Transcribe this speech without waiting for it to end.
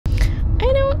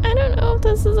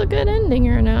this is a good ending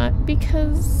or not,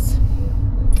 because...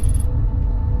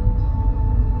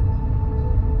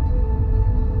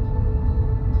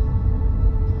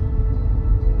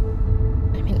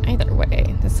 I mean, either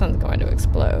way, the sun's going to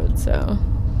explode, so...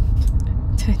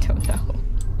 I don't know.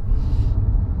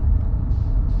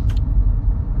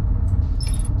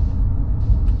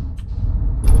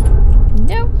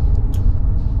 Nope.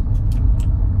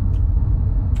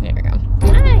 There we go.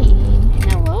 Hi!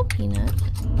 Hello, Peanut.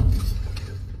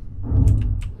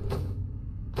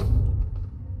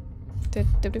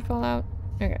 Did we fall out?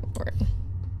 Okay, we're good.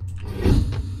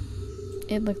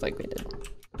 It looked like we did.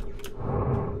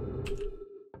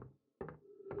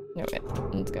 No, wait.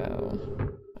 Let's go.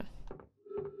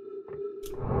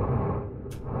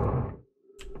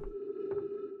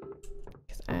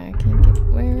 Because I can't get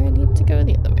where I need to go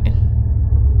the other way.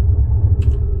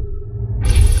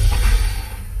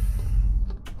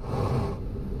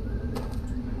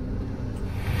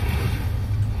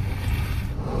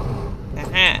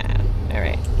 Aha!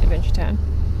 Alright, adventure time.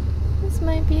 This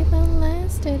might be the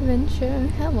last adventure.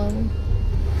 Hello.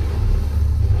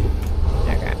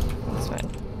 Okay, that's fine.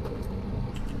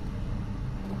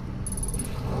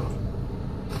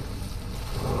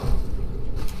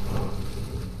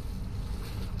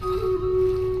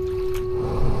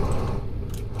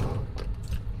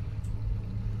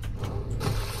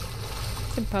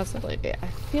 Could possibly be. I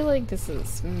feel like this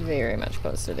is very much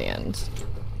close to the end.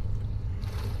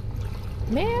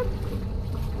 Man!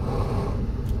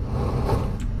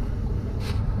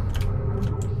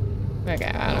 Okay,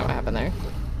 I don't know what happened there.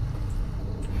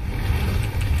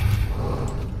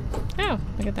 Oh,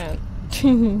 look at that.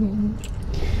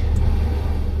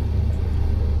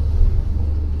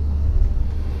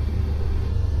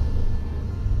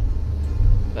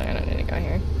 But I don't need to go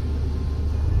here.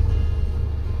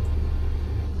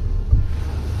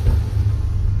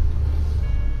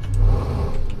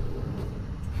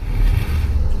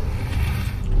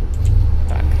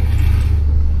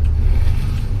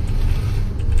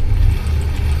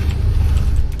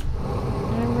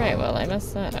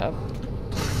 Mess that up.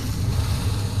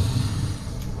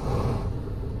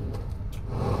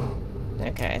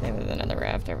 Okay, I think there's another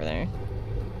raft over there.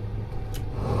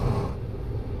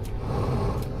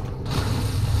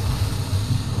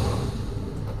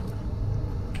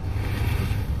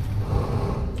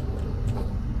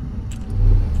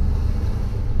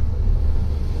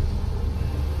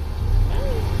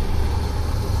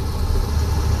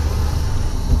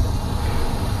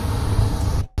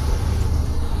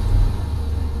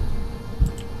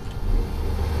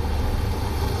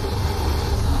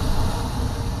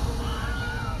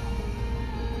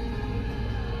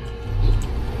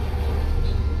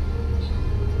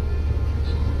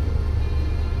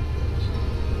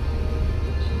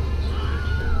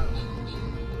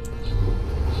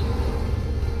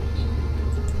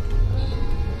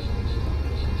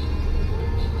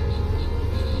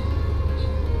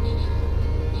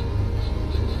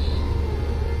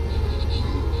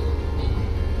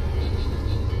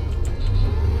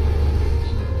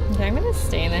 I'm gonna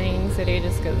stay in the hanging city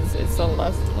just because it's the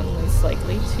less one least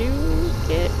likely to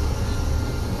get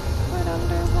put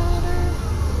underwater.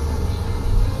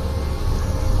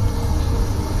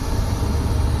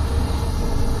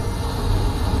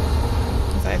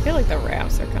 So I feel like the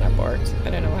rafts are kind of borked. I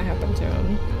don't know what happened to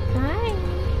them. Hi!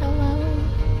 Hello!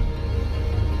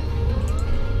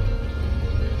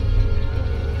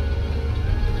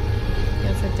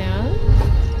 Gonna sit down?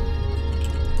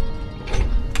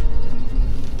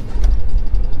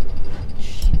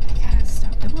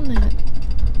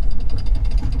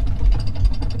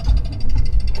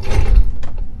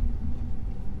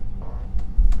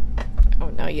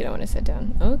 You don't want to sit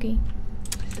down. Okay.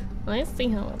 Let's see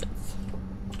how it is.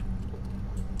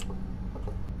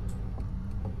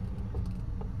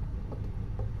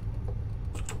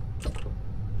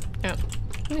 Oh.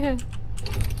 Yeah.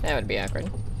 That would be awkward.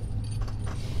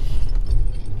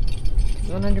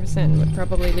 100% would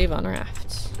probably leave on raft.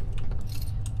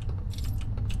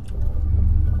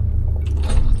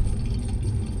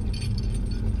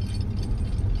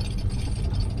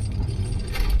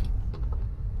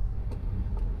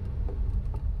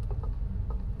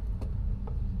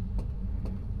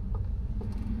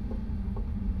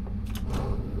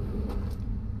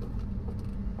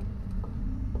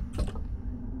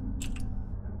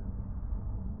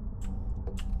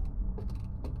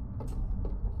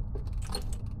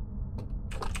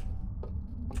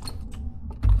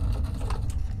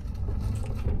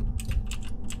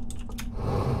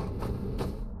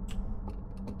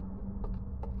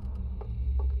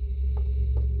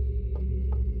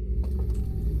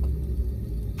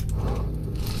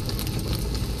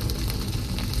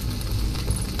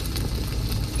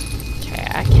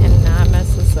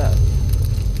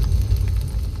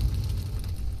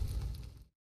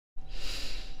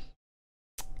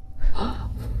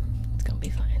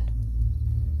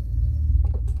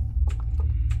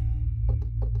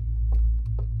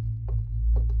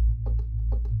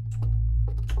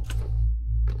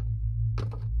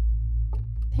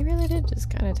 really did just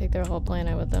kind of take their whole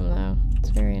planet with them, though. It's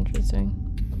very interesting.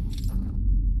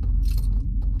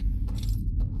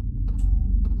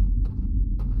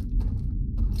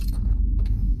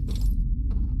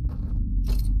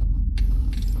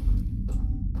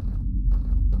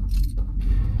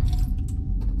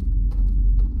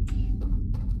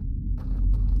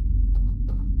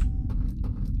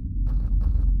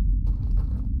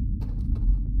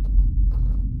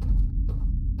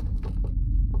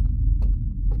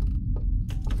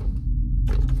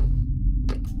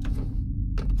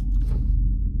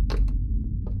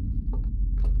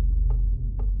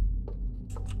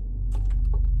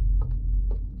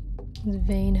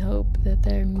 Vain hope that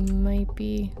there might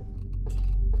be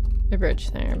a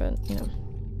bridge there, but you know,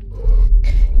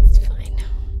 it's fine.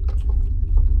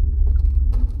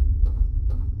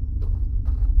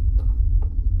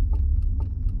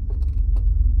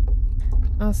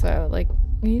 Also, like,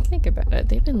 when you think about it,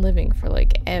 they've been living for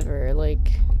like ever.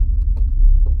 Like,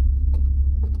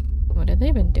 what have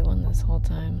they been doing this whole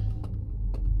time?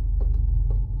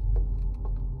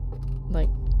 Like,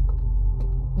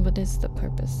 what is the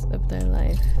purpose of their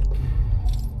life?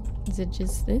 Is it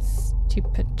just this? To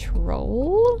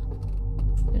patrol?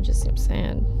 It just seems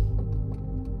sad.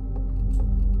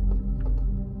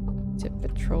 To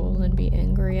patrol and be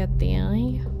angry at the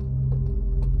eye?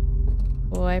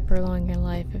 Why prolong your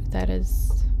life if that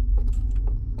is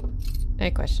a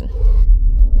question?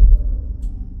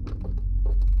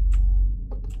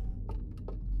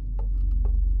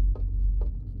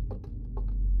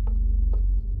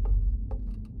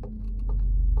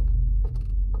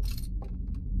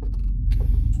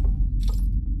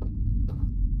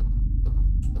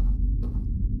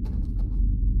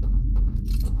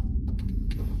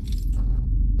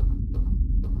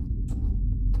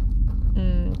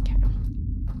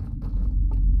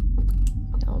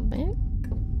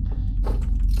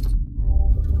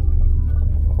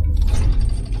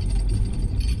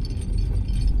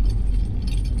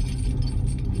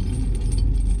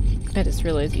 I just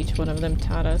realized each one of them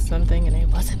taught us something and I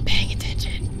wasn't paying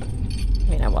attention.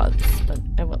 I mean, I was, but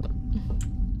I wasn't.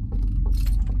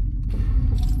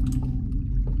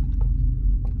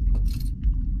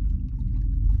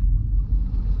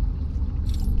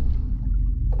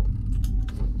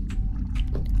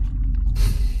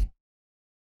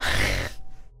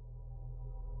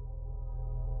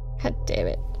 God damn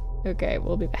it. Okay,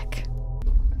 we'll be back.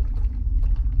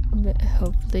 But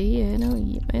hopefully I don't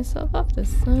eat myself off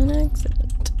this on accident.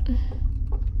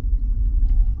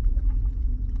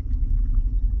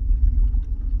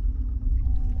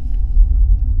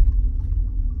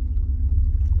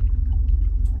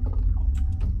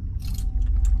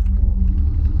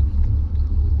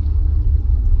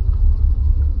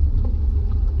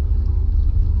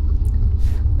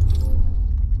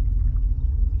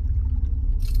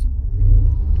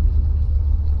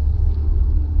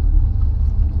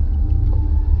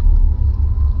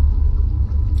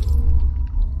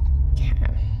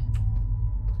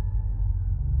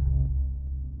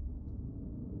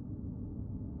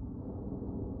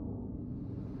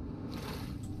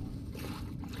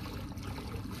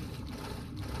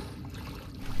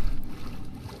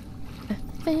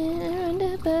 Found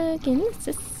a bug in the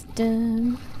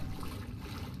system.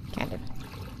 Kind of.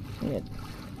 Good.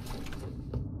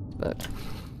 But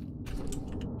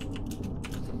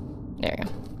there we go.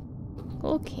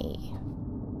 Okay.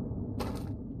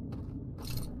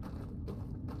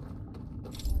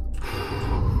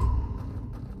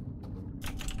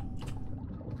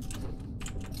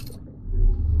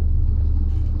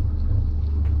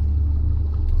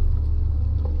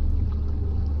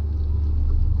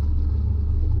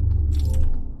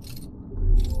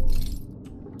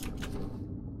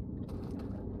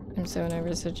 I'm so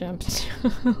nervous to jump.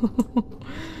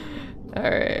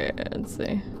 Alright, let's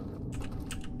see.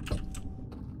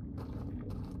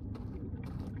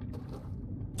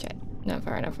 Okay, not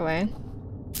far enough away.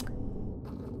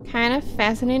 Kind of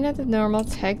fascinating that the normal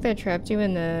tech that trapped you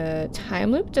in the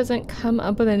time loop doesn't come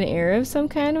up with an error of some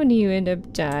kind when you end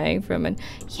up dying from an...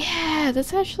 Yeah,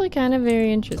 that's actually kind of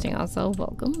very interesting. Also,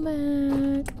 welcome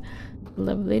back.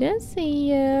 Lovely to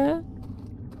see ya.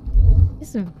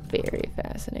 This is very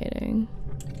fascinating.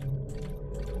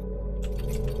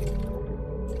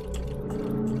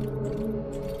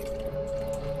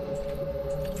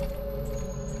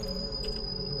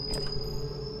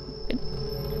 Good.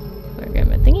 We're good,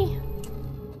 my thingy.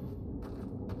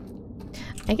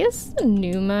 I guess the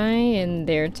Numai and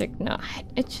their technology,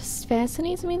 it just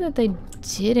fascinates me that they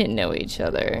didn't know each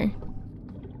other.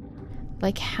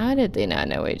 Like, how did they not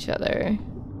know each other?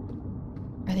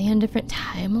 Are they on different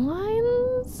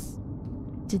timelines?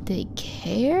 Did they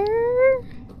care?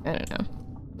 I don't know.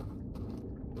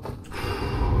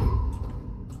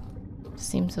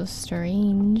 Seems so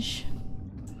strange.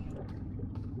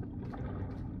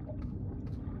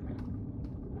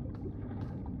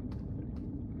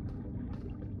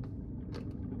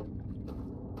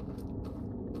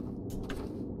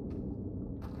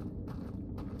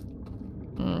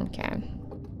 Okay.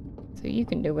 So you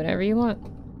can do whatever you want.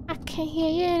 I can't hear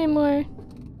you anymore.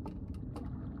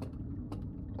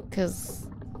 Cause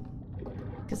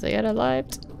I got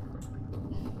alived.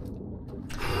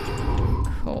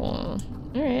 Cool.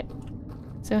 Alright.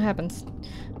 So what happens?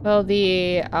 Well,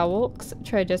 the owls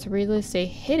tried just really stay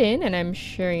hidden, and I'm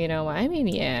sure you know why. I mean,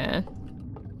 yeah.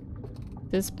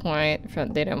 At this point,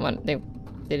 they didn't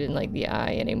like the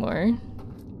eye anymore.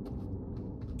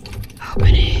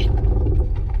 Open it.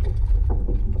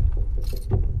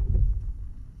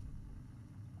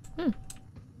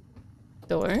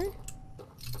 Door.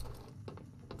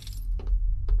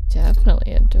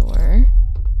 Definitely a door.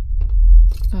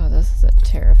 Oh, this is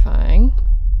terrifying.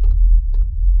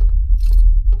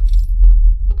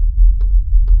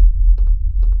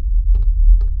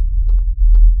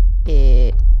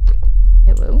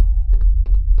 Hello?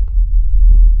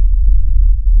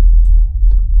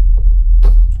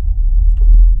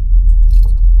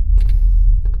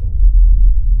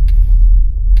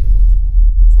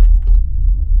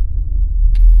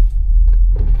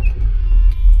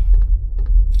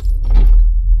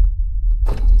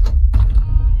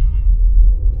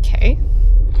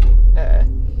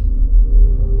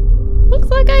 Looks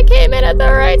like I came in at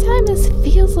the right time. This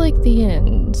feels like the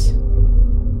end.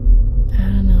 I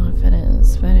don't know if it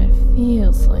is, but it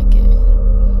feels like it.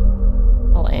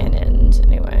 Well, an end,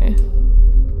 anyway.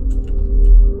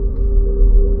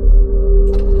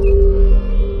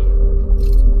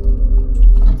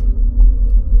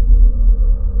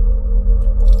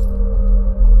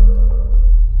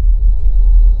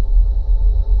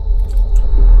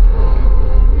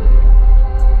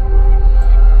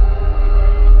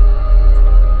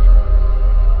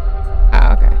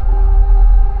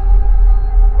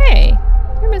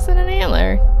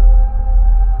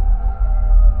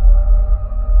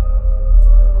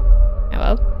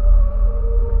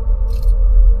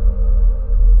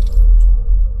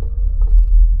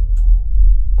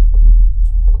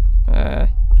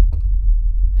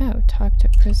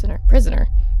 Prisoner.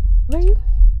 What are you?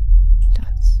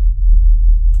 Dots.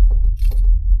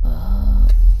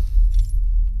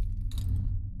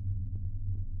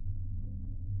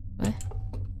 What?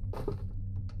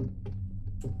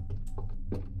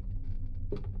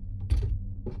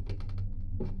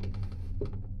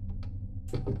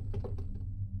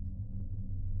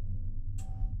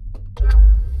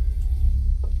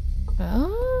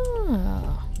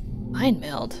 Oh. Mind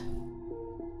meld.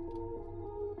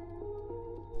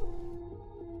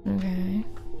 Okay.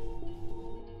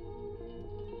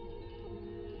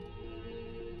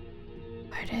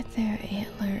 Where did their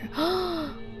antler?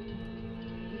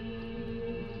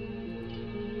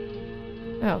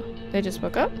 Oh, they just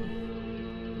woke up?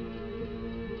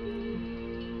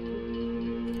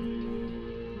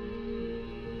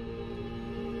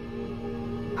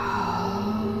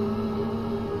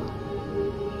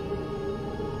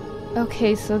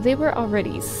 Okay, so they were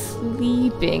already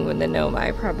sleeping when the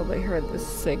Nomai probably heard the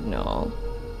signal.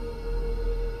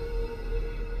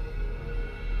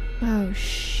 Oh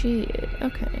shit,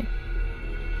 okay.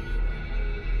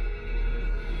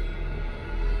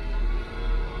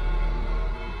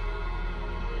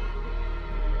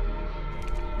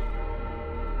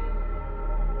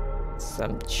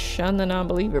 Some shun the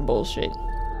non-believer bullshit.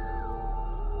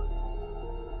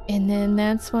 And then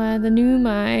that's why the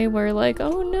Nomai were like,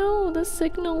 oh no, the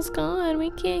signal's gone. We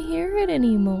can't hear it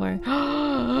anymore.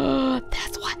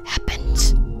 That's what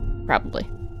happened. Probably.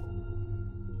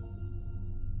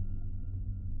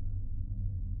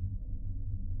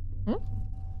 Hmm?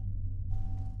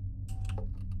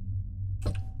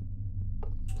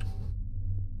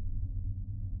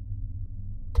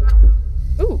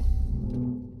 Ooh.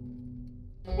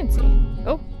 Fancy.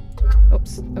 Oh.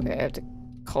 Oops. Okay, I have to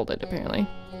hold it apparently.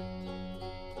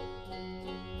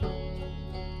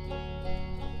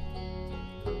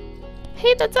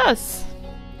 Hey, that's us!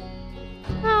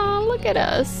 Oh, look at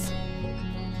us!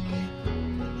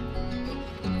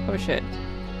 Oh shit.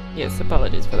 Yes,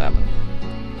 apologies for that one.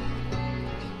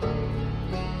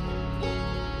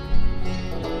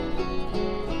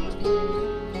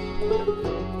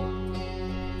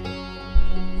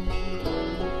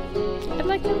 I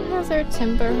like how it has our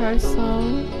Timber Horse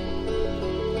song.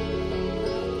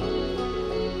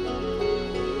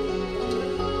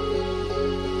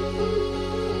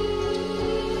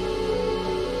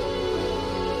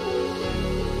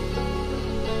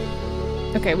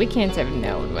 Okay, we can't have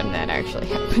known when that actually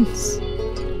happens.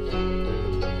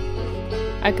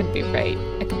 I could be right.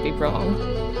 I could be wrong.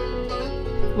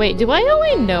 Wait, do I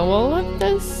only know all of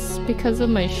this because of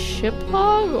my ship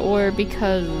log, or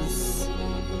because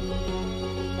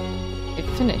I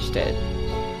finished it?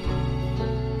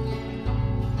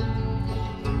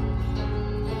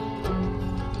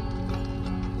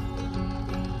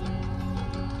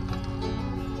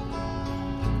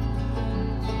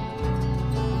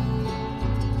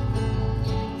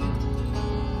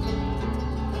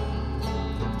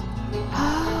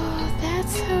 Oh,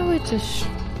 that's how it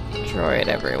destroyed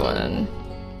everyone.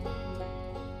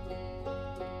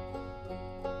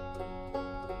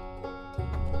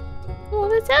 Well,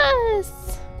 that's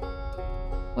us!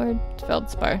 Or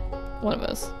Feldspar. One of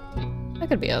us. That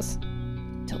could be us.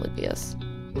 Totally be us.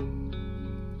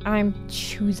 I'm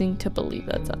choosing to believe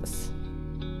that's us.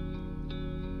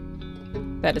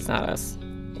 That is not us.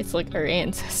 It's like our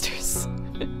ancestors.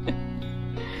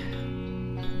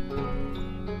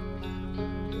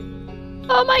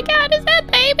 Oh my god, is that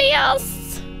baby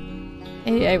us?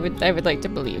 I would like to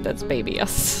believe that's baby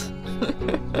us.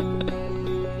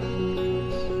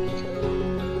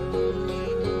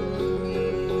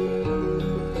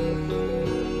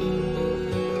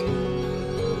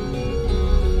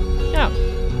 Oh.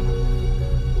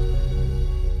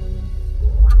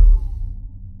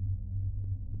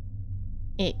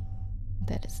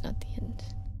 That is not the end.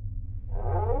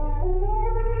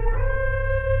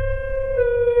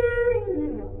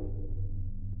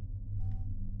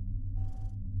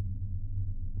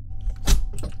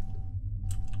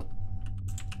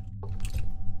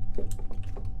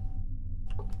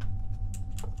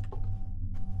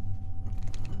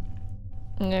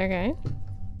 Okay.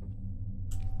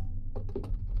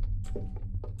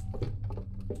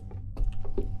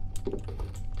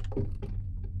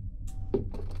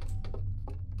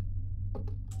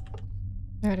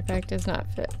 Artifact does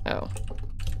not fit. Oh.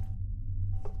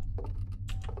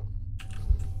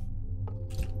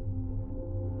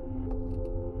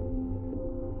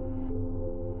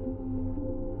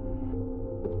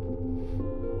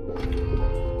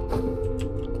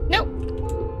 Nope.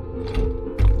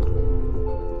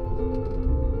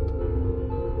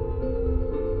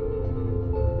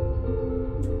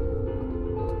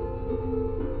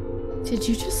 Did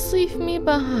you just leave me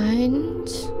behind?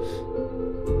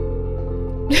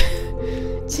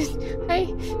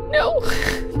 No!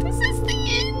 This is the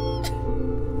end!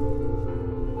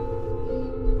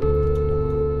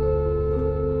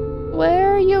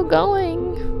 Where are you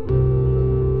going?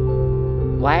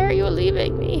 Why are you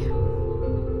leaving me?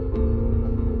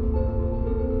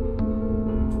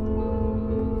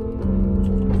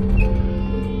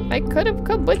 I could have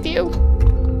come with you.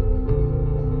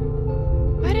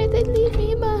 Why did they leave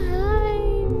me behind?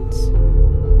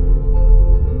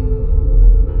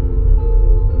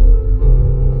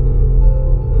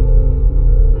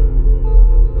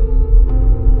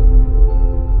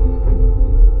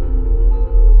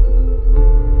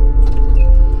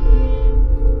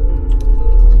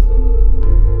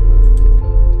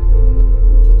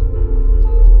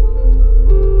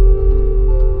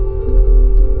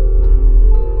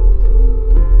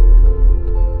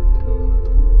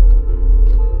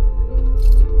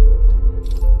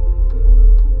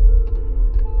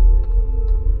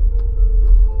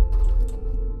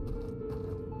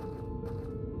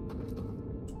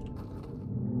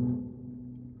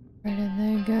 Where did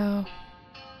they go?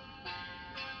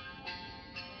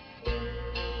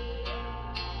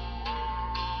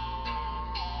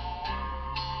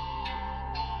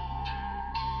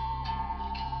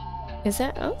 Is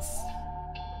that us?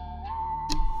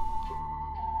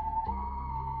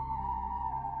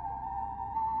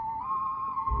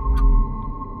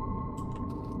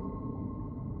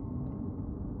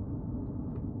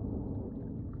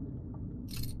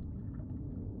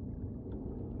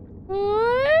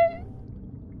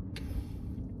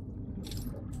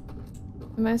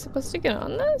 Am I supposed to get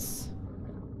on this?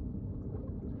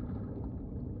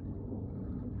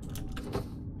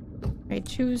 I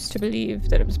choose to believe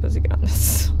that I'm supposed to get on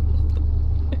this.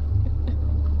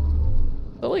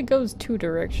 It only goes two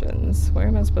directions. Where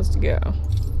am I supposed to go?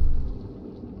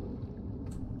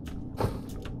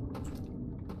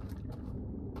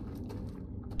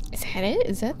 Is that it?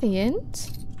 Is that the end?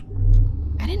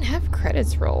 I didn't have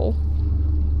credits roll.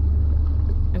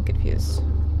 I'm confused.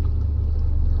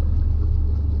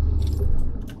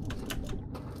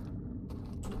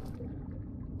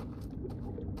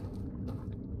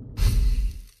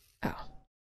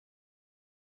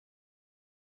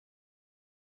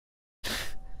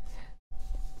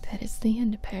 the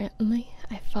end, apparently.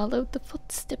 I followed the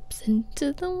footsteps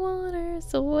into the water,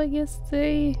 so I guess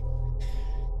they...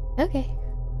 Okay.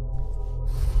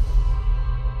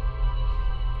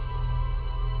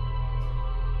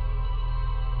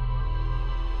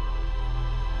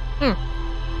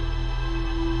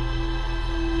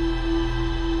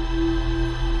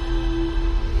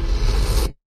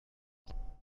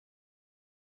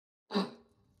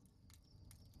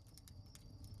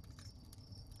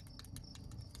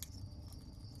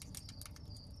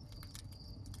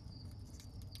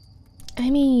 I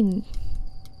mean,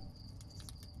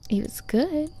 it was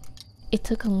good. It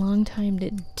took a long time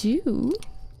to do.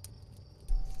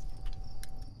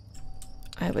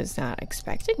 I was not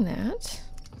expecting that.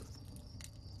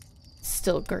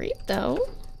 Still great, though.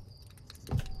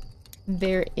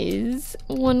 There is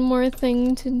one more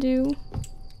thing to do.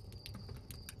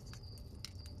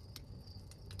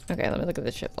 Okay, let me look at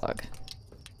the ship log.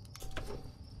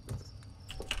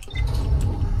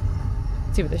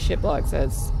 See what the ship log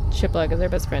says. Ship log is our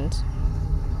best friend.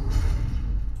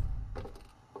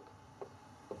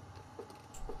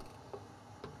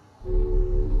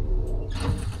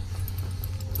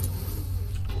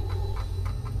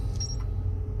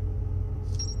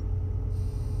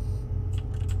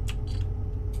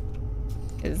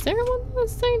 Is there one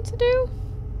last thing to do?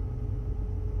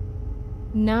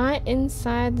 Not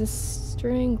inside the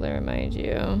strangler, mind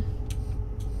you.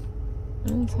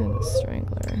 Not inside the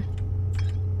strangler.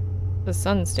 The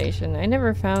sun station. I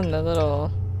never found the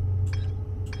little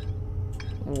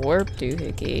warp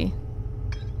doohickey.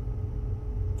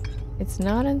 It's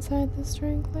not inside the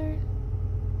strangler?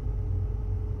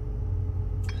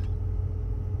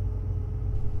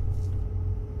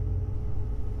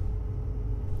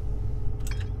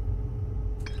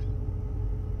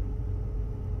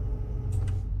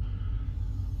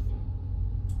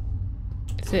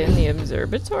 Is it in the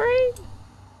observatory?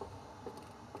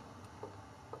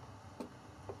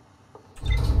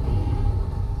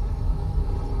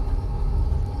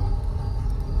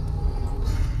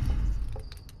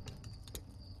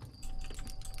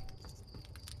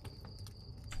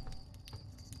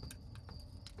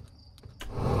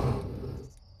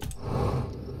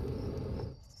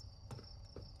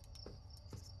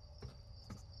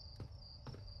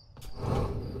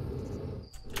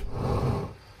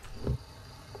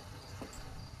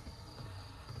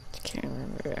 Can't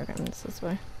remember. Okay, it's this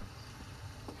way.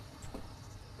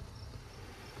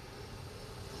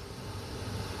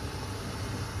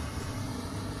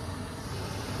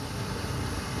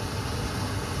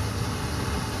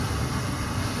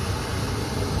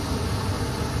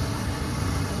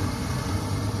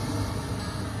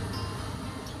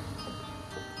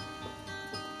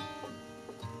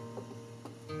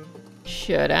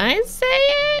 Should I say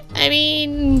it? I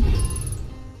mean...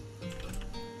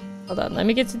 Hold on, let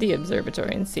me get to the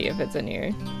observatory and see if it's in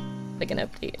here. Like an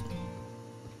update.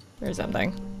 Or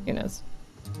something. Who knows?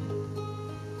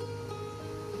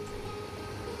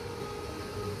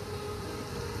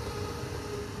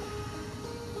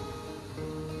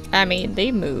 I mean, they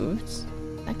moved.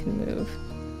 I can move.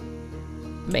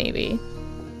 Maybe.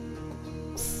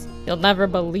 You'll never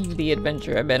believe the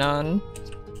adventure I've been on.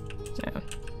 Yeah.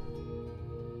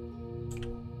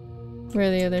 Where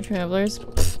are the other travelers?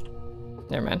 Pfft.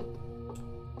 Never mind.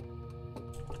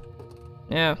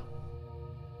 No.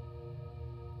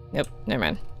 Nope, never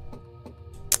mind.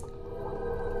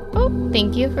 Oh,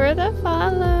 thank you for the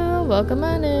follow. Welcome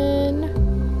on in.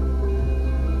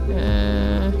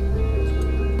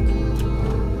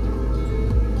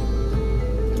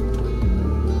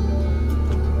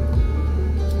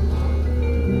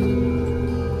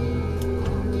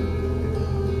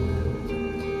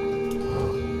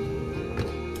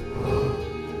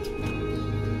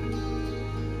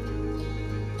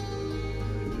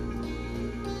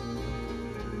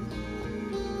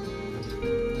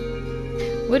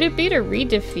 Would it be to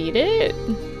re-defeat it?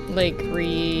 Like,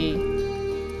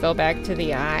 go back to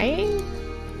the eye?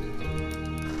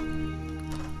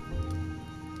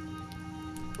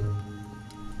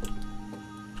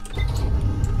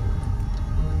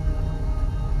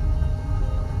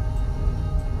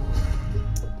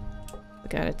 I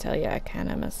gotta tell you, I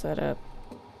kinda messed that up.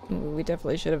 We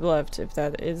definitely should have left if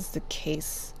that is the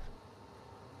case.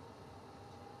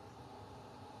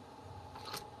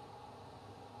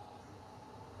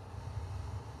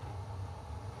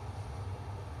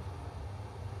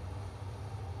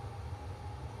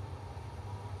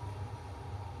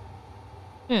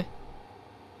 Hmm.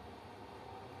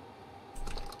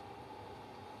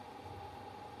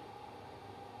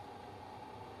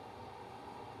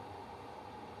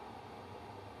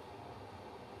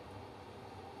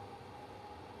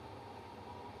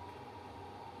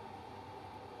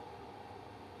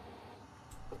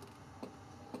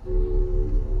 Are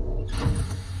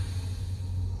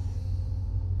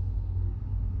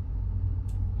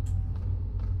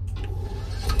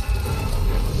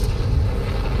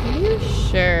you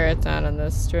sure it's not in the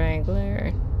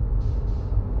strangler?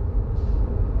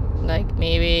 Like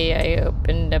maybe I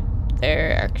opened up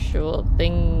their actual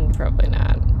thing? Probably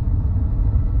not.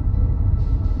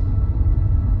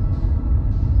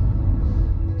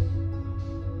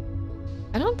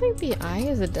 I don't think the eye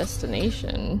is a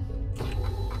destination.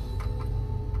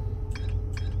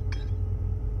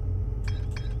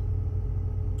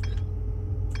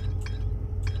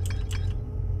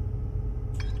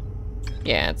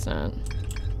 Yeah, it's not.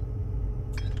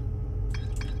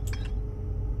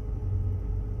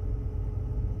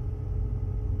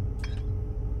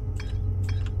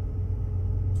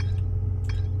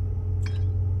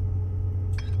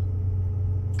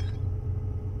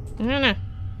 I don't know.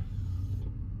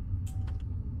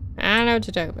 I don't know what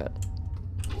to talk about.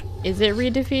 Is it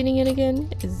redefeating it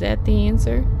again? Is that the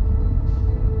answer?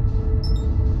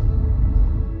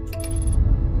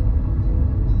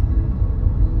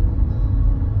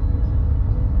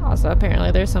 Also,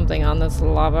 apparently there's something on this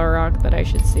lava rock that I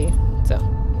should see. So,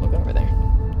 we'll go over there.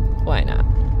 Why not?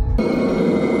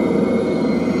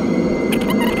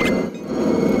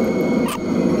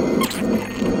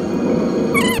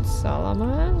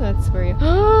 Solomon, that's where you...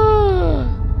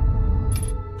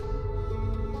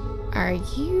 Are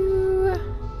you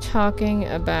talking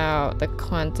about the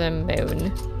quantum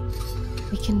moon?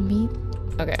 We can meet...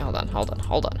 Okay, hold on. I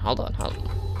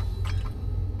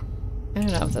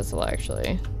don't know if this will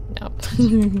actually... No.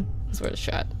 It's worth a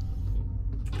shot.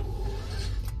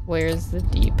 Where's the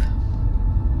deep?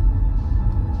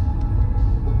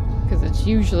 Because it's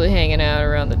usually hanging out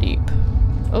around the deep.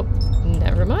 Oh,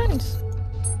 never mind.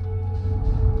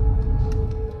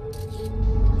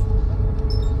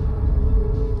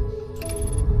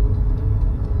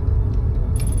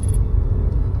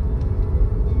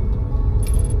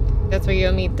 That's where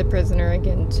you'll meet the prisoner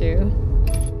again, too.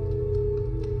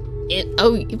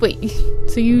 Oh, wait.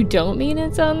 So you don't mean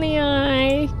it's on the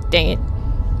eye? Dang it.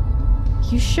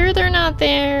 You sure they're not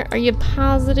there? Are you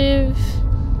positive?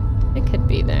 It could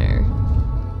be there.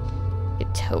 It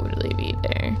could totally be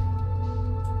there.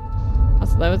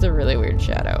 Also, that was a really weird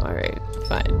shadow. Alright,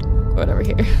 fine. Go over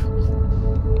here.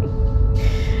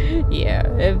 Yeah,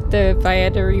 if I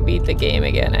had to rebeat the game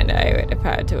again, I would have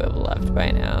had to have left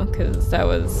by now, because that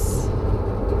was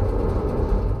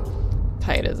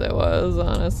tight as it was,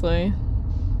 honestly.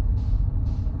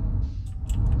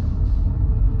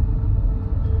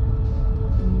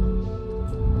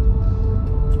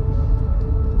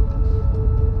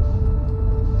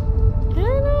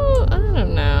 I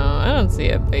don't know. I don't see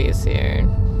a base here.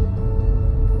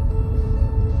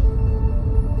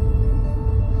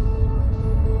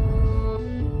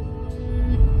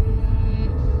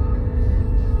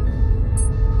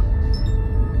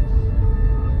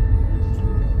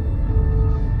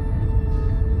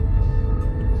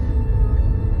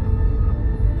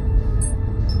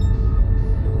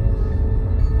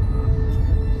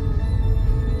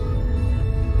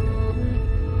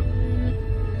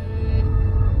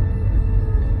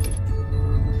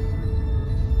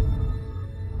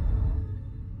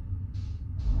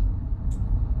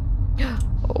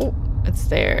 Oh, it's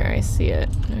there. I see it.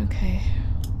 Okay.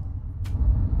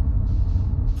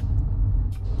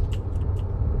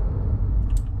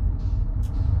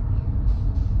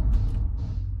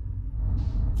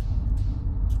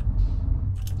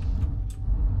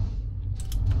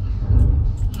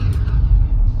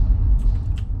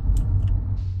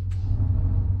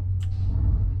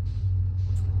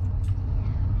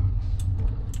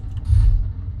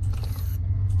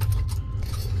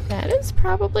 That is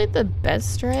probably the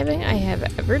best driving I have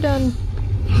ever done.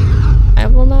 I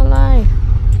will not lie.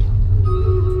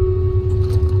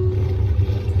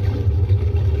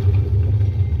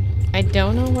 I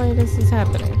don't know why this is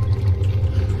happening.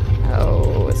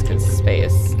 Oh, it's because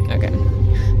space. Okay.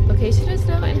 Location is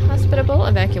now inhospitable.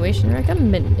 Evacuation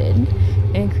recommended.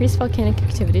 Increased volcanic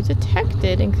activity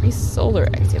detected. Increased solar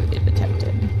activity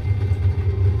detected.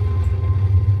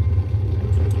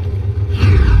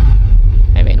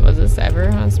 I mean, was this ever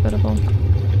hospitable?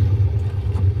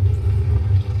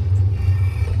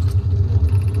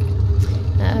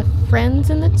 Friends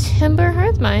in the Timber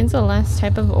Hearth Mines, the last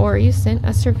type of ore you sent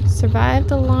us survived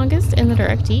the longest in the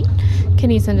direct heat.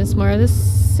 Can you send us more of the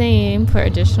same for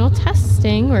additional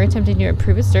testing? We're attempting to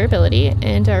improve its durability,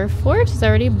 and our forge has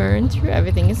already burned through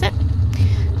everything you sent.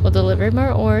 We'll deliver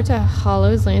more ore to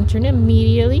Hollow's Lantern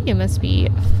immediately. You must be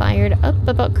fired up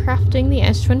about crafting the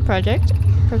Ash Twin project.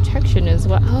 Protection is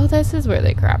what... Oh, this is where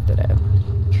they crafted it.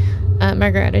 My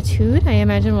gratitude. I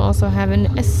imagine we'll also have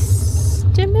an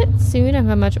estimate soon of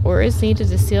how much ore is needed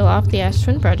to seal off the Ash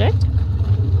Twin project.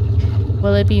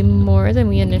 Will it be more than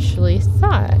we initially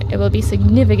thought? It will be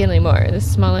significantly more. The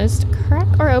smallest crack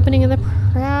or opening in the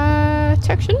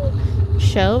protection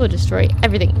shell will destroy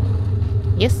everything.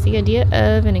 Yes, the idea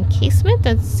of an encasement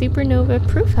that's supernova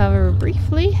proof, however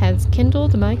briefly, has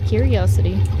kindled my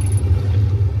curiosity.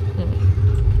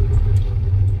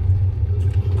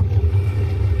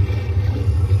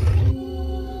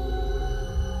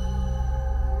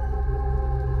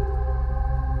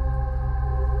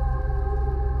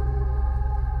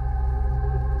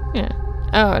 Yeah.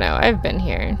 Oh no, I've been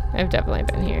here. I've definitely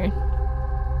been here.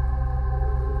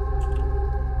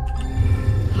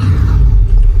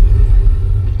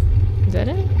 Is that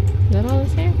it? Is that all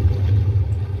that's here?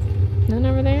 None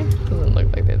over there? Doesn't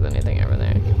look like there's anything over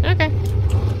there. Okay.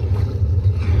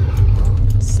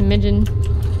 Smidgen.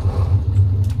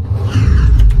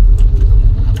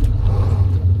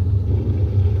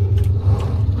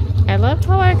 I love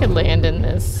how I could land in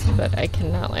this, but I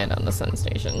cannot land on the sun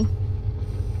station.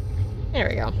 There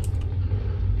we go.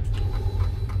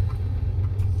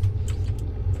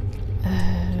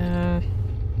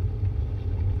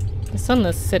 This one,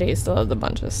 the city still has a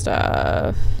bunch of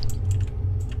stuff.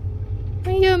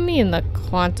 What do you mean the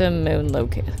quantum moon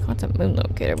locator? Quantum moon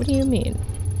locator? What do you mean?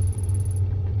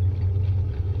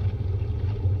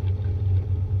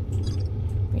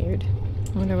 Weird.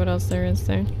 I wonder what else there is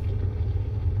there.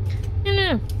 I don't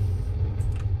know.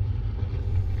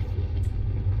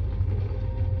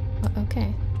 Oh,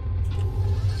 okay.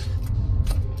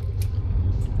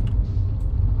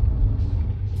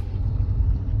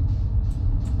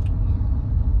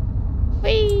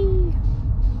 Whee!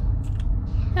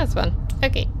 That's fun.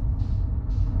 Okay.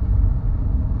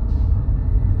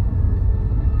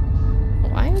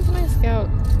 Why is my scout?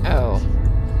 Oh.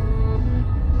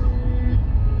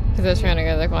 Because I was trying to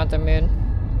go to the quantum moon.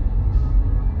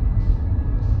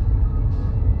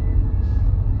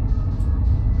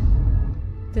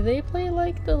 Do they play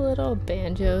like the little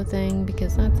banjo thing?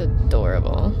 Because that's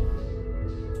adorable.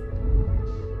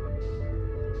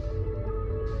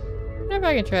 I wonder if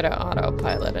I can try to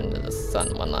autopilot into the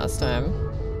sun one last time.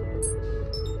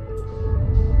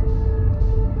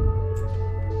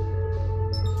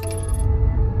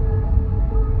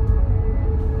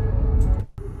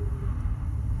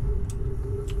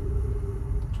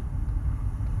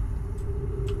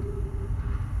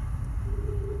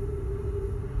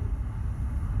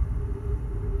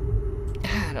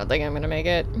 I don't think I'm gonna make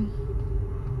it.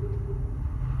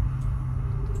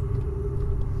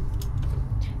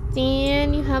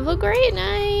 Dan, you have a great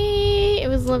night. It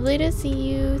was lovely to see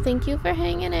you. Thank you for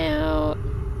hanging out.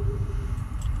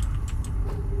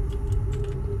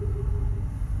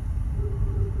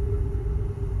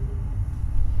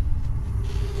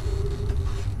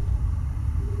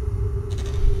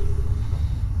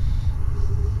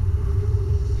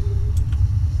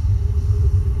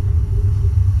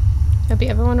 Hope you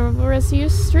have a wonderful rest of your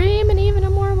stream and even a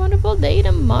more wonderful day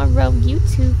tomorrow. You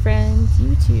too, friends.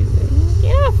 You too. And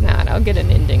yeah, if not, I'll get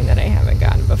an ending that I haven't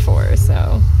gotten before,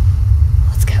 so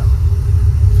let's go.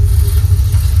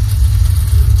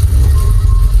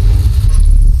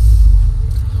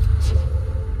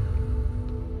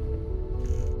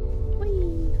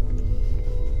 Whee!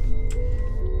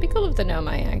 Be cool if the gnome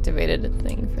I activated a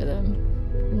thing for them.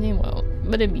 And they won't,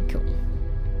 but it'd be cool.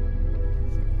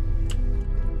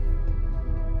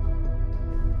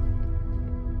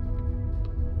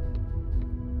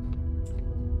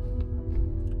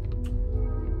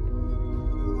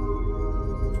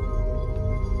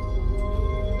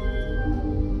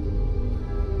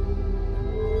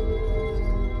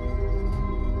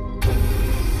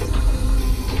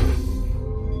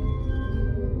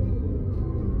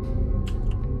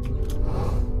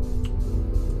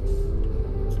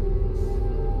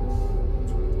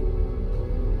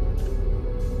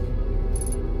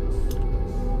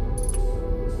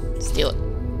 Steal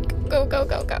it. Go, go,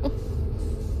 go, go.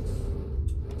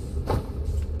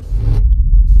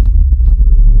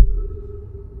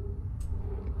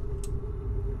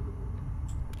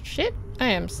 Shit, I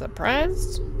am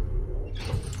surprised.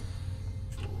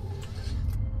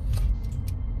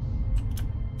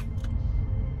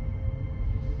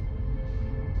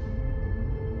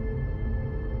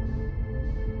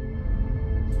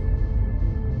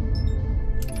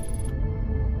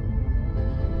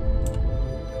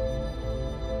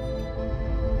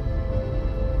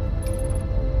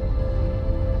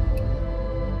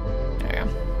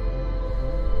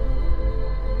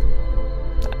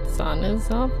 Sun is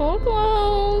awful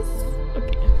close.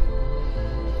 Okay.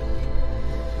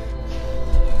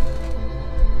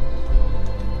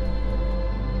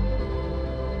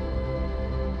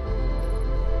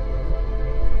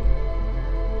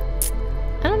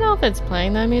 if it's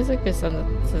playing that music because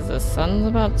the sun's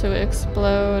about to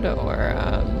explode or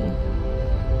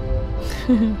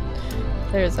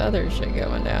there's other shit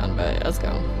going down, but let's go.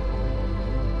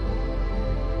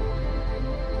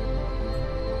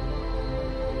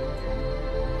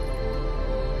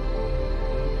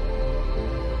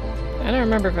 I don't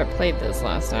remember if I played this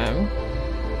last time.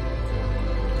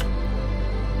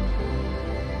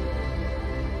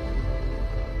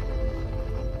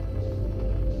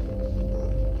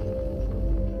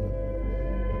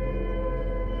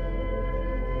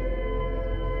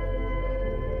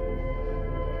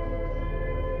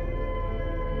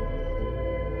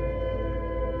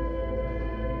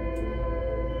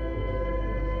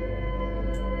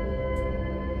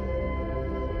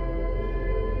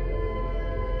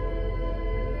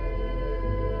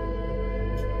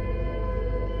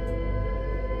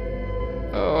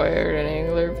 Oh, I heard an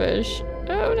anglerfish.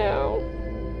 Oh no.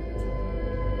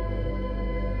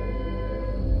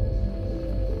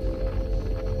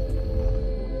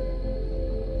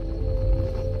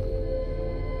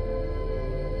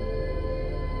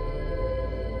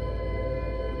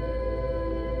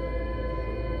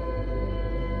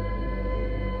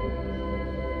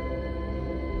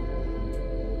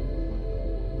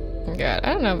 God,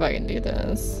 I don't know if I can do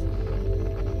this.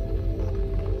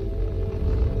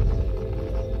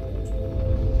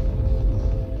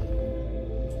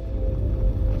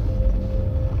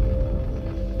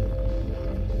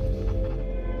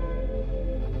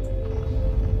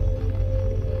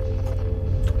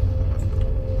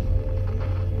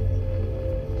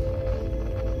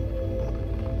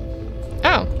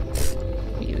 Oh,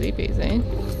 easy peasy.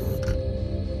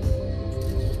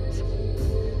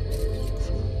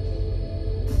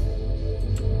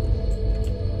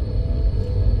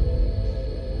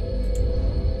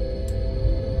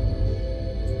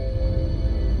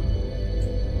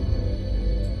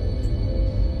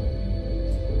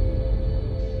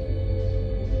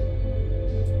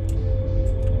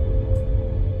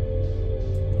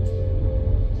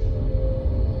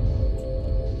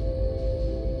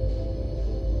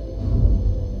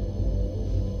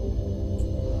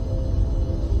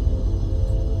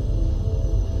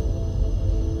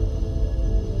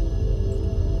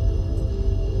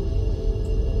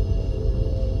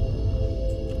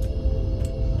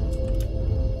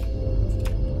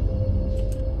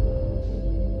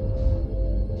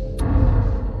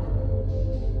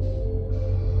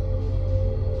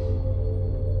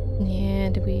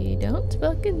 And we don't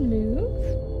fucking move.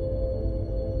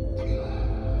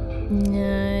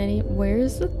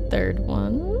 Where's the third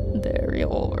one? There you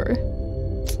are.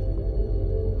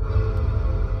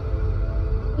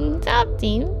 What's up,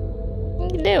 team?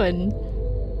 What you doing?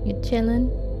 You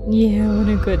chilling? Yeah, what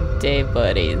a good day,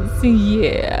 buddies.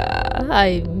 Yeah,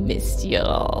 I missed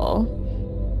y'all.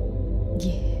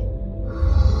 Yeah.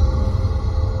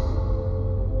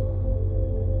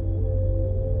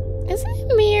 Isn't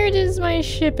it me or is my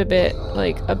ship a bit,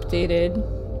 like,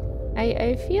 updated?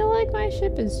 I feel like my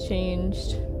ship has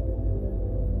changed.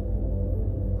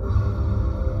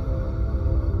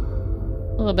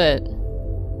 A little bit.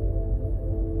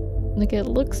 Like, it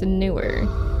looks newer.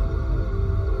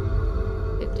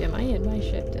 Am I in my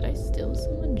ship? Did I steal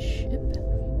someone's ship?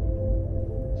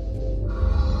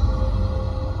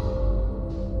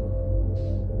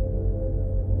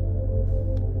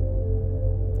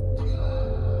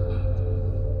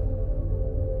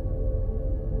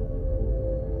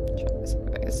 Trying to see if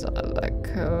I still have that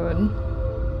code.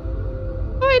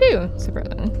 Oh, I do!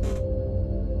 Surprising.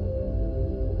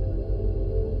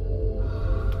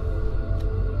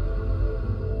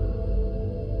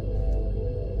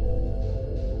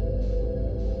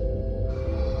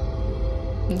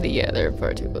 Yeah, they're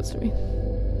far too close to me.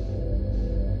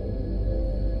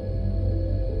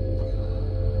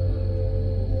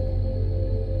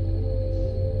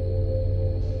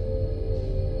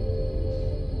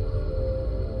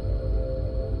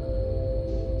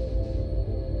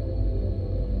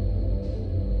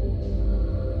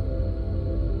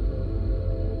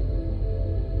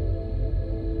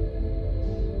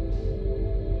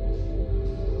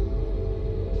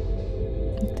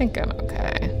 I think I'm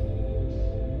okay.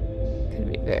 Could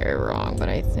be very wrong, but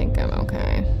I think I'm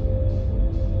okay.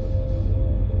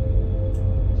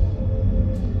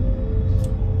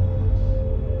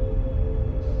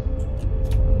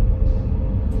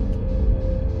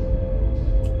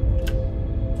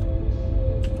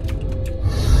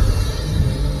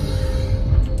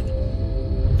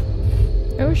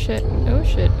 Oh shit, oh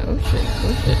shit, oh shit,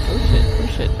 oh shit, oh shit, oh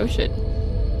shit, oh shit.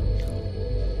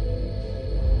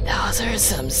 Those are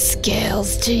some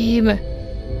scales, team.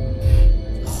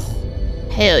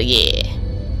 Hell yeah.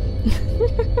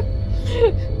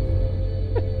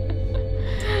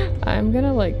 I'm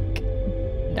gonna like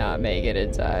not make it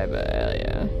in time, but hell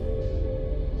yeah.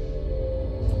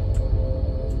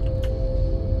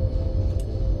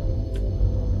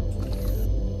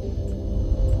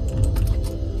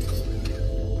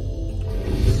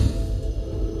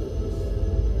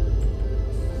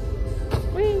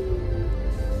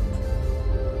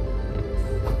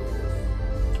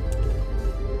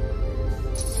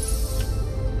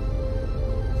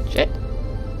 Shit.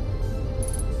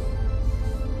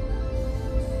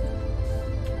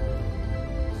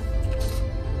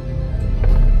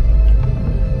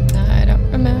 I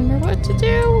don't remember what to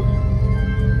do.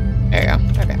 There you go.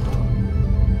 Okay.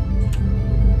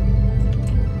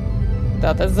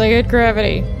 Thought that's a good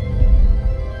gravity.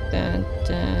 Dun,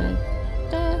 dun,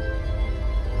 dun.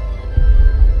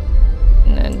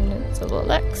 And then it's a little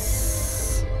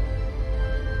X.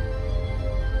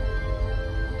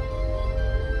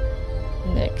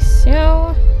 Next,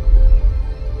 so.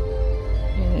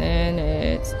 And then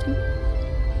it's doot,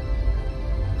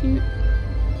 doot.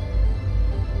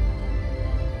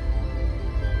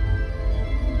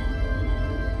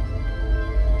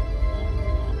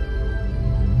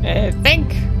 I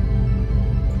think.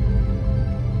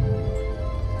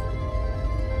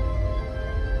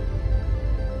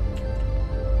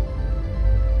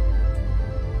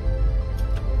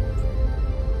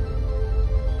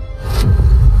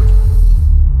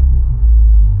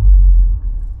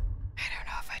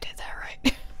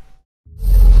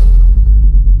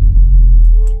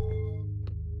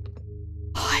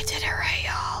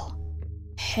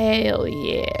 Hell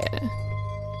yeah.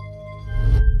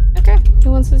 Okay,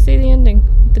 who wants to see the ending?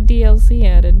 The DLC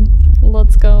added.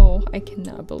 Let's go. I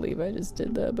cannot believe I just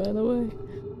did that, by the way.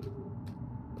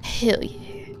 Hell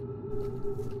yeah.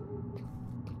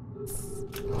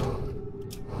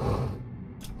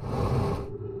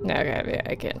 Okay, yeah,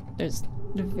 I can't. There's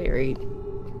very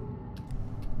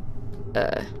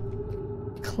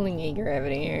clingy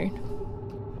gravity here.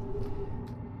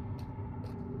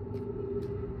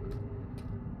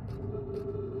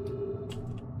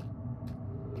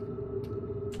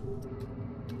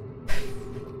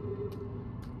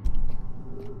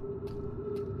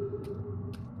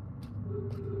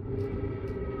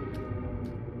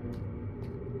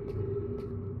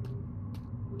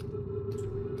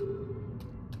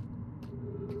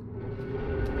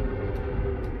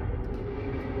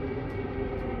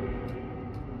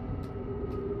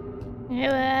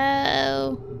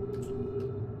 Hello.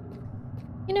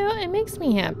 You know, it makes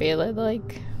me happy that,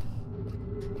 like,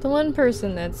 the one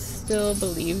person that still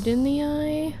believed in the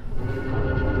eye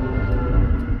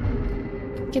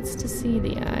gets to see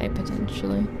the eye,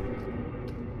 potentially.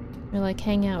 Or, like,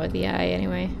 hang out with the eye,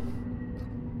 anyway.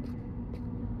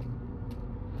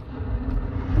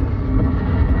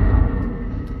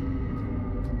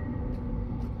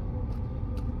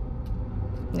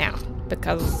 Now,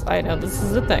 because I know this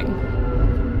is a thing.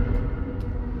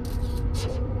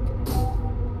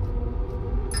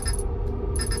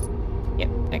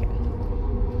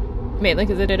 Mainly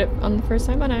because I did it on the first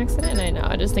time on accident, and I know,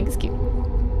 I just think it's cute.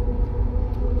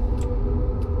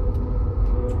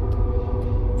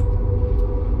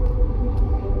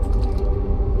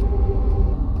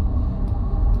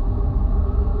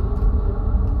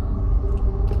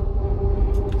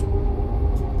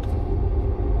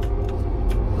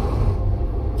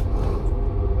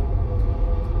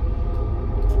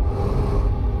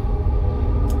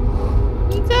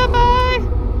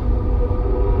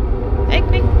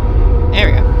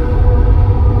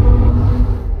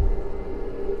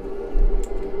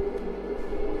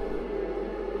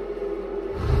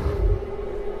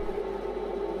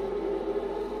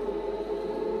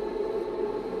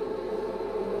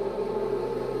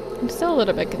 I'm still a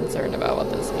little bit concerned about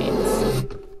what this means.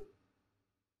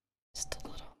 Just a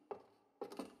little.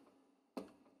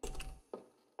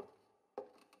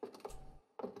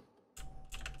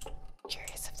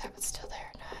 Curious if that was still there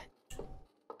or not.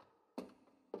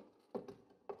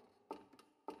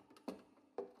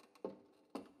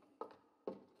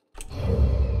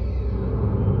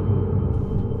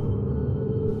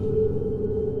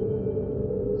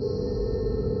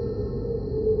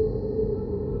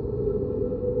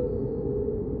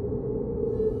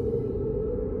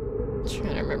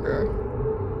 Trying to remember.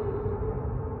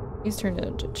 These turned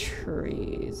into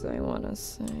trees, I want to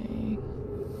say.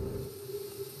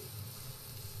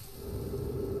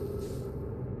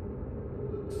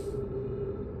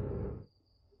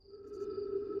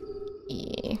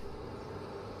 Yeah.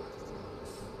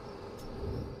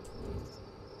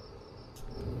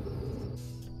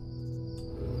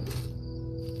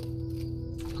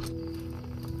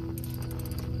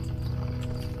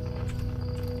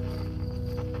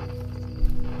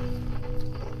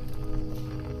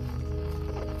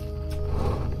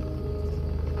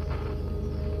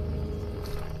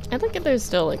 I like that there's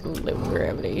still like low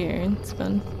gravity here. It's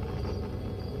fun.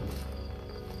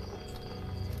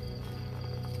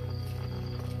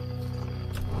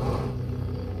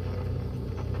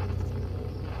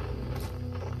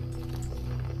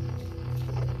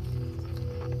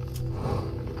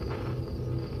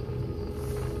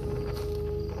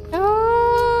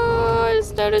 Oh, I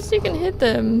just noticed you can hit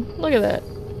them. Look at that.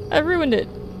 I ruined it.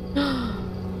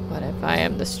 What if I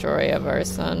am the destroyer of our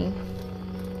sun?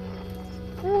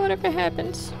 What if it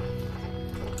happens?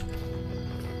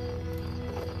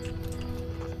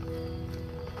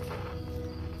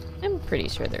 I'm pretty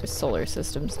sure there's solar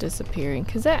systems disappearing,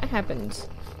 because that happened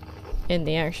in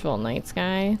the actual night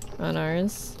sky on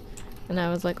ours. And I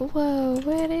was like, whoa,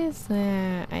 what is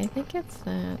that? I think it's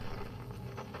that.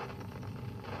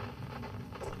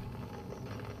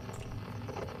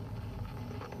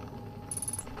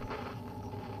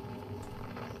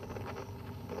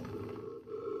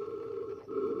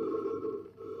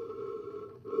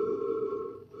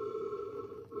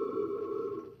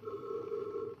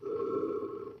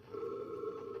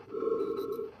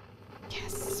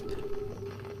 Yes.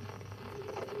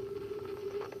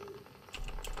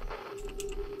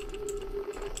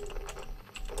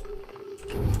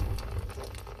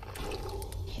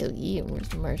 Hell yeah, where's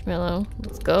the marshmallow?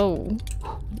 Let's go.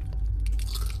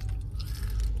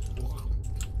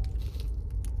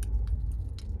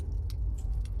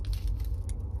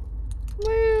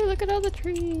 Woo, look at all the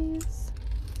trees.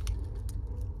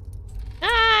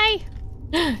 Hi!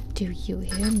 Do you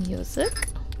hear music?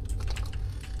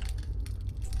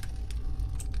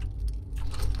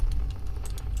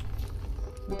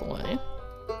 Boy.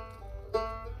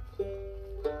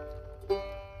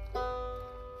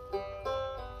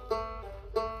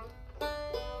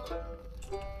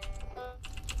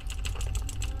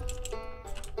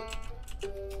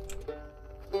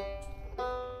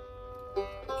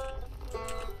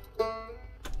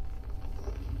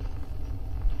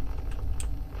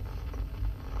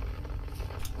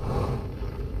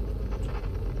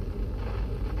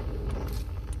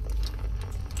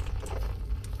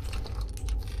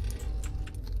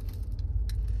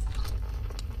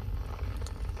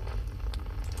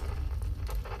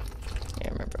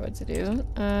 What to do.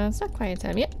 It's not quiet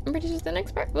time yet. I'm pretty sure the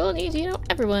next part will need you know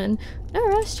everyone. No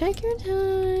rush, check your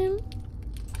time.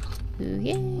 Ooh,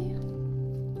 yeah.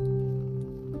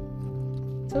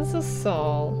 So this is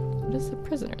Saul. What does the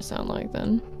prisoner sound like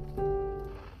then?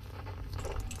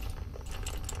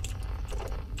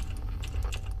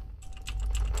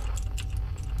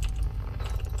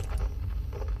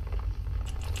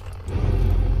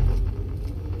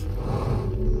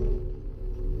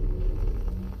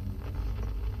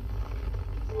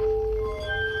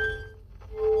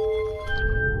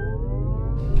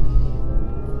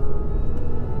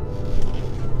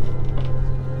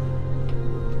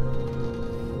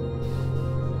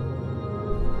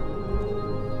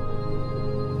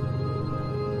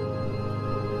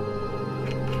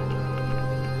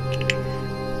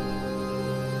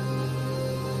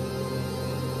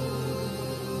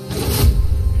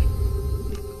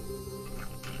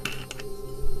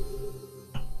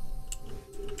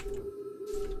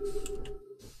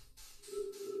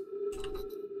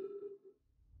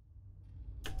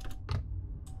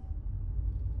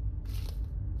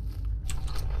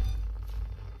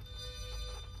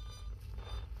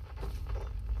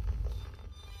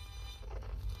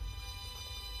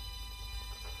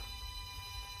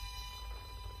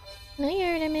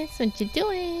 Hi Artemis, what you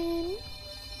doing?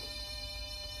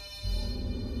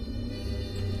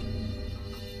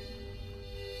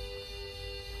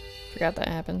 Forgot that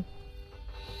happened.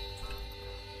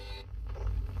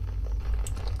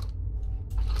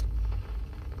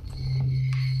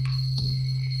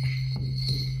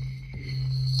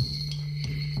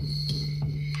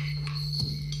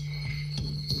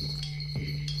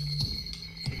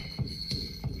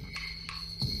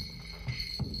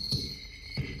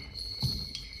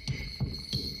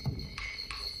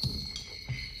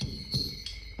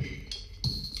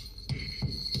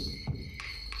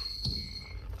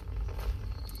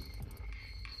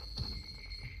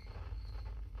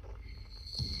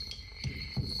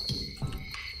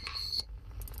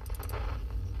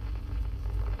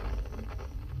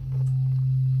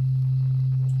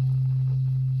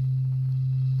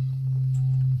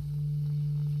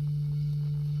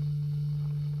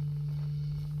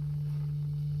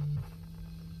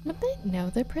 Would they know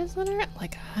the prisoner?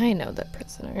 Like, I know the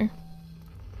prisoner.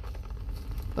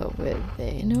 But would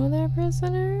they know their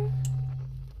prisoner?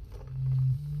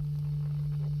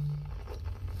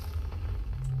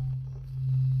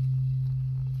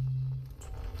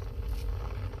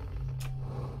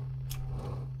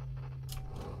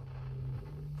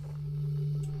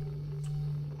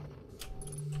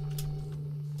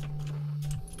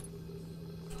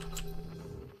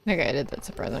 Okay, I did that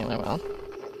surprisingly well.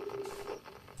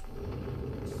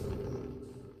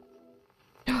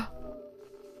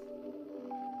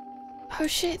 Oh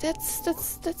shit, that's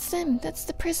them. That's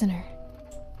the prisoner.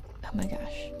 Oh my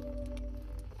gosh.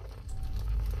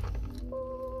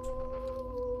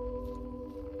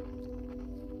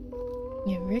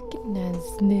 You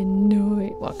recognize the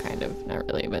noise. Well, kind of. Not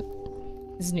really, but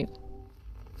it's new.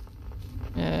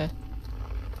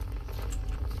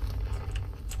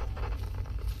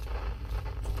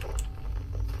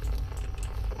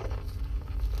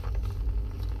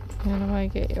 How do I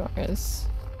get yours?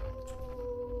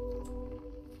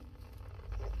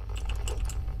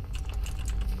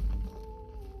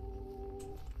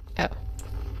 Oh.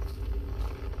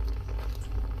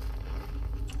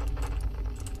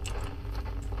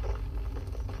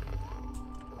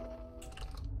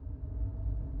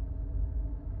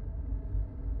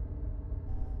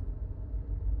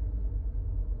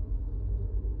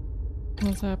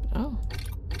 What's up? Oh.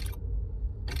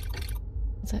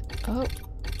 What's that? Oh.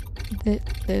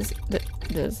 This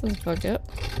is fucked up.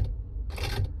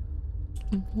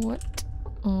 What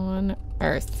on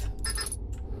earth?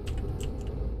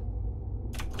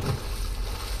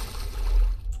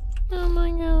 Oh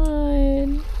my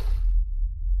god.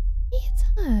 It's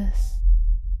us.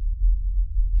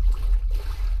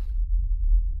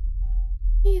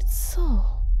 It's so.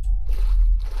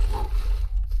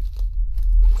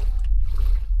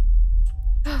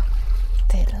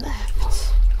 They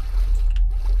left.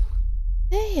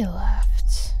 They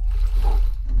left.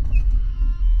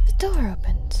 The door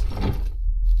opened.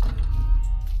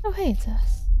 Oh, hey, it's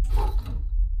us.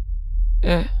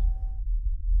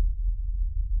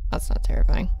 That's not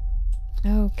terrifying.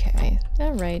 Okay.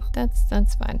 Alright, that's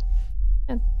fine.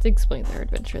 That explains their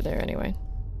adventure there anyway.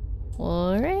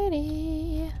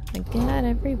 Alrighty. I got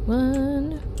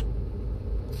everyone.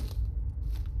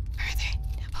 Where are they?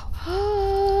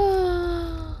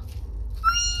 Oh.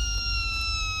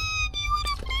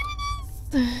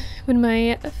 When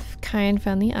my kind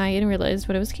found the eye and realized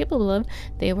what it was capable of,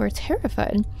 they were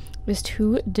terrified. It was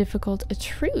too difficult a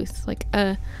truth, like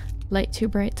a light too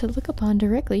bright to look upon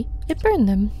directly. It burned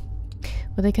them.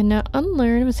 What they could not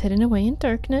unlearn was hidden away in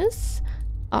darkness,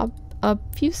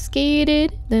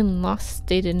 obfuscated, then lost.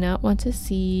 They did not want to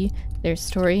see their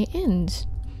story end.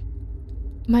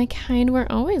 My kind were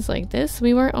always like this.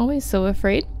 We were always so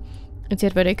afraid. I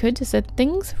did what I could to set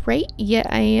things right, yet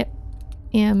I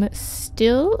am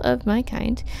still of my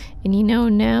kind, and you know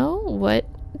now what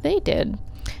they did.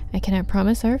 I cannot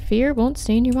promise our fear won't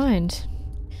stain your mind.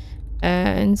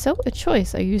 And so, a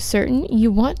choice. Are you certain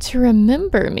you want to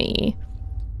remember me?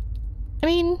 I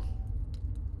mean,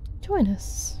 join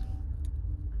us.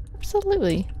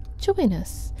 Absolutely. Join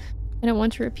us. I don't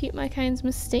want to repeat my kind's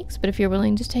mistakes, but if you're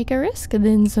willing to take a risk,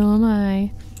 then so am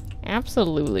I.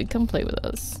 Absolutely. Come play with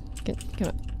us. Come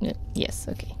on. Yes,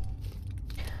 okay.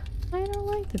 I don't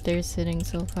like that they're sitting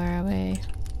so far away.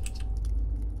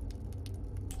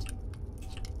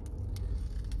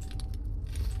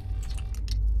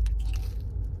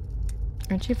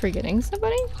 Aren't you forgetting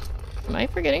somebody? Am I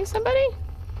forgetting somebody?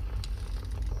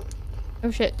 Oh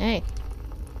shit, hey.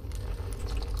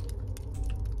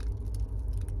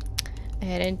 I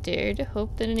hadn't dared to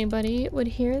hope that anybody would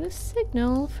hear the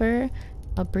signal for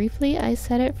briefly I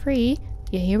set it free.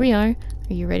 Yeah, here we are.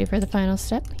 Are you ready for the final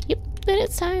step? Yep, then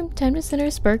it's time. Time to send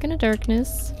our spark into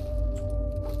darkness.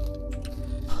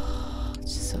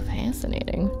 It's just so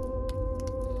fascinating.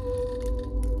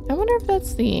 I wonder if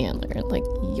that's the antler, like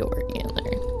your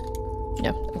antler.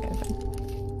 No, okay, fine.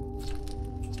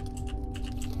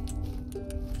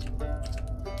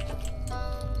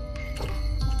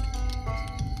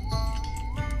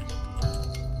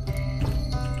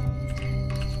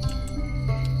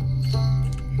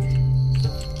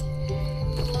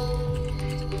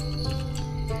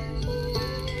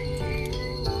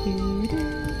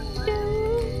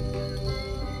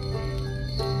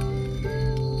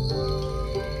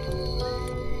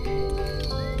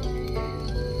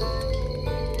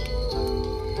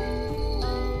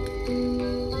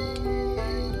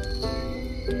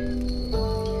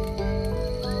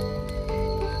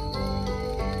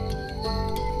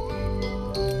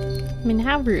 I mean,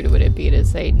 how rude would it be to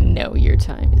say, no, your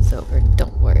time is over,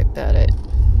 don't worry about it.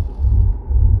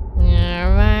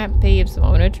 Alright, peeps,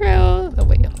 moment of truth. Oh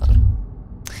wait, hold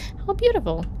on. How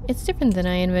beautiful. It's different than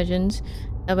I envisioned.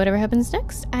 Whatever happens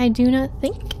next, I do not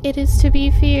think it is to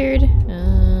be feared.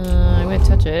 I'm gonna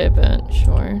touch it, but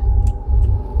sure.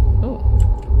 Oh.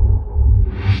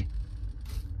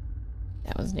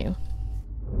 That was new.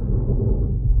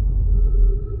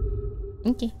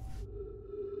 Okay.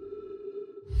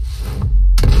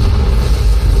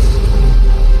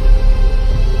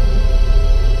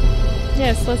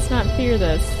 let's not fear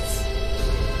this.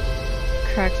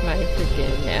 Cracked my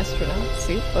freaking astronaut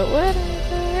suit, but whatever.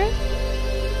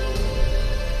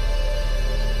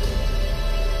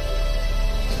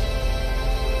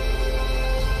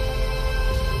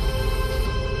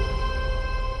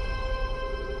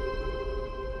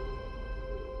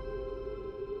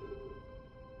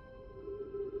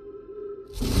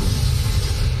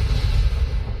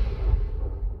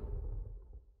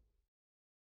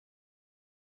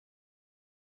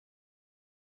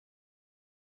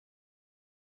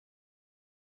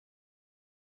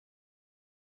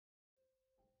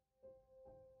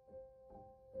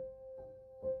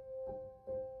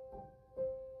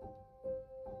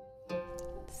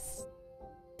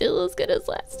 Still as good as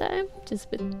last time, just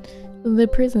with the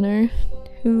prisoner,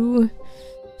 who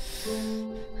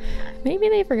maybe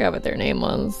they forgot what their name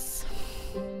was.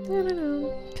 I don't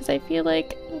know, because I feel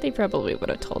like they probably would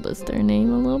have told us their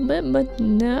name a little bit, but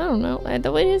no, I don't know.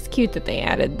 Though it is cute that they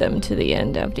added them to the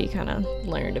end after you kind of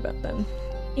learned about them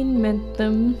and met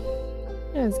them.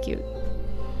 That was cute.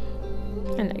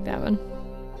 I like that one.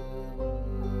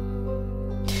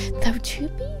 Though to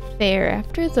be fair,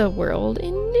 after the world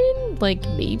ended, like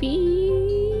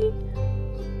maybe,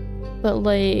 but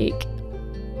like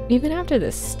even after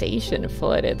the station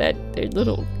flooded, that their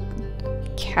little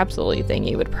capsule-y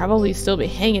thingy would probably still be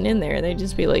hanging in there, and they'd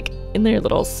just be like in their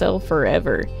little cell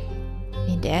forever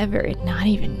and ever and not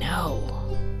even know.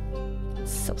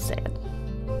 So sad.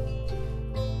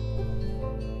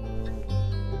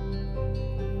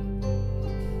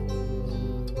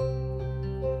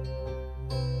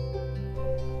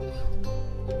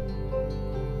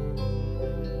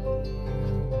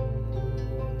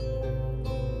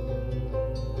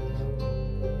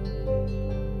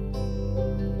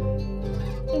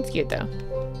 It's cute though.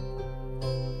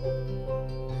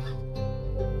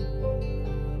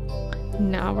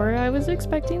 Not where I was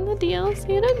expecting the DLC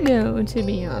to go, to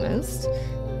be honest.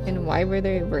 And why were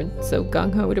they so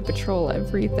gung-ho to patrol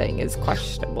everything is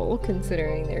questionable,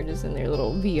 considering they're just in their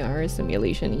little VR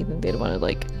simulation. You think they'd want to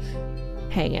like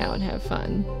hang out and have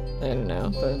fun. I don't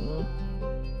know, but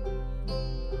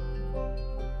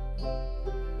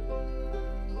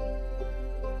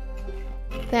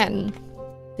then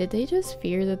did they just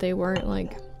fear that they weren't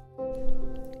like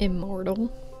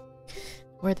immortal?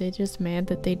 Were they just mad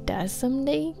that they'd die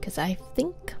someday? Because I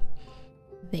think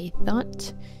they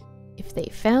thought if they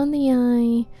found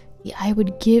the eye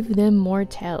would give them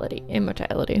immortality,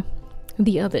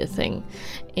 the other thing.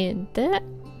 And that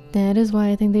is why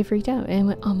I think they freaked out and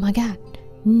went, oh my god,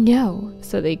 no.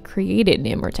 So they created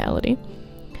immortality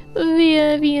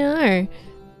via VR.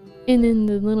 And then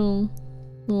the little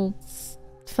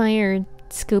fire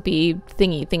scopy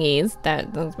thingies,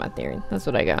 that's my theory. That's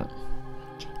what I got.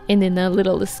 And then that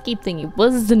little escape thingy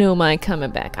was the Nomai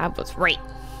coming back. I was right.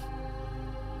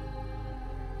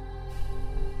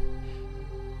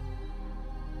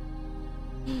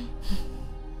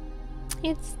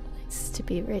 It's nice to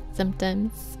be right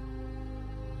sometimes.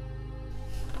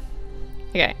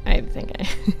 Okay, I think I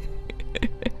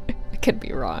could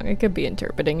be wrong. I could be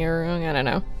interpreting it wrong. I don't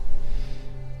know.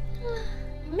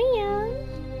 Mia,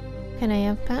 can I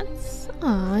have pets?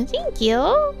 Aw, thank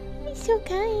you. You're so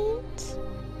kind.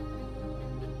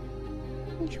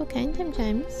 You're so kind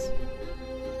sometimes.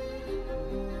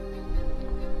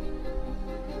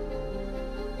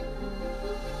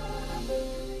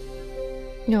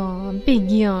 Aw,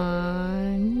 big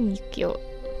yawn. He's cute.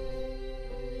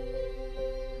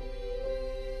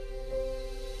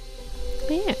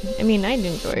 But yeah, I mean, I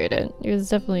enjoyed it. It was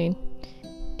definitely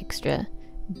extra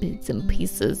bits and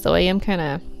pieces, so I am kind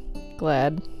of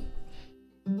glad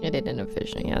I didn't end up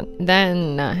finishing it.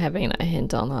 Then not having a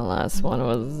hint on that last one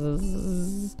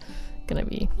was gonna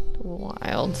be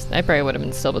wild. I probably would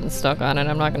have still been stuck on it,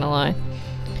 I'm not gonna lie.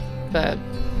 But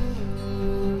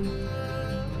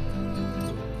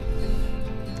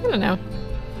I don't know.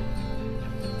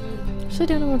 Actually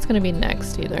don't know what's gonna be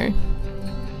next either.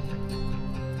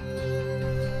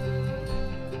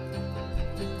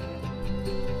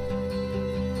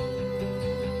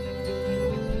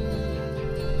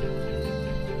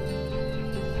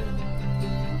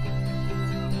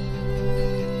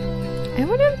 I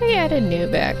wonder if they added new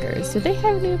backers. Did they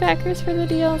have new backers for the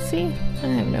DLC? I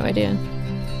have no idea.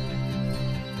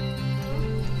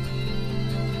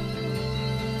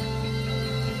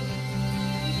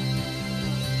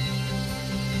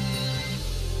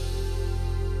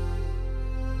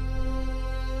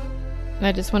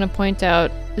 I just want to point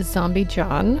out Zombie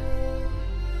John.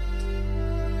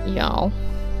 Y'all.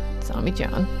 Zombie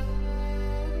John.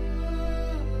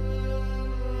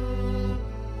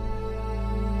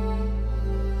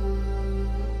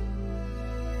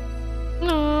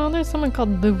 there's someone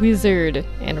called the Wizard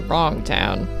in Wrong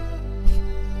Town.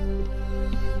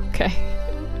 Okay.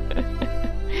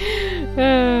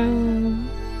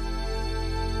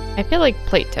 I feel like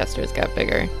plate testers got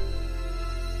bigger.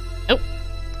 Oh,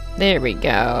 there we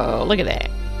go. Look at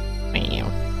that. Wow.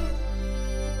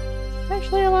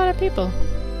 Actually, a lot of people.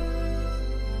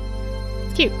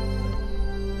 It's cute.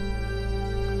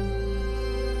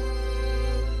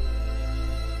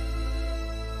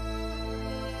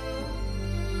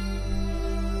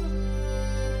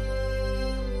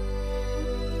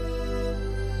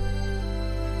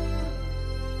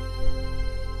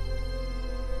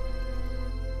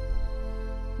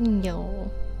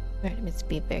 Yo. Alright, it must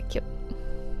be very cute.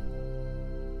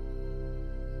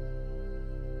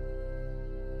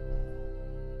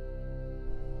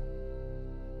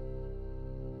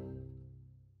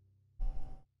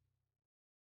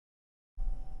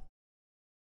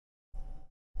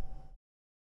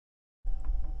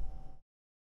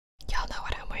 Y'all know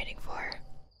what I'm waiting for.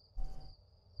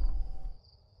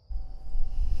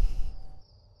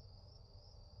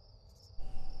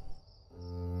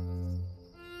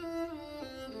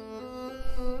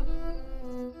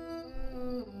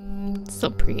 So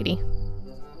pretty.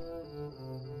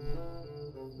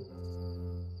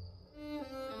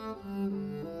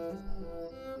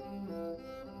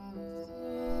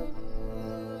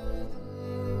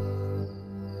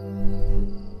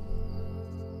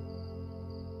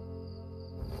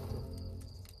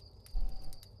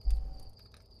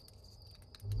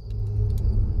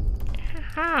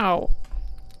 How?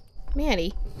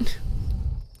 Maddie.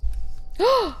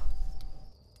 Oh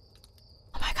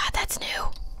my god, that's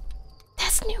new.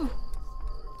 That's new.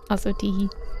 Also teehee.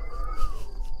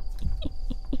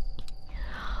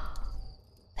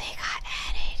 They got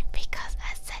added because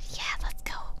I said, yeah, let's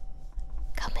go.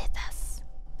 Come with us.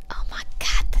 Oh my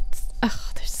god, that's...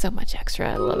 Oh, there's so much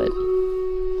extra. I love it.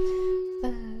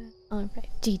 Alright,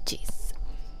 GG's.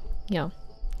 Yo.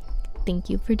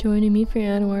 Thank you for joining me for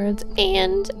Onwards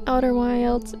and Outer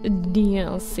Wilds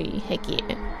DLC. Heck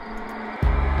yeah.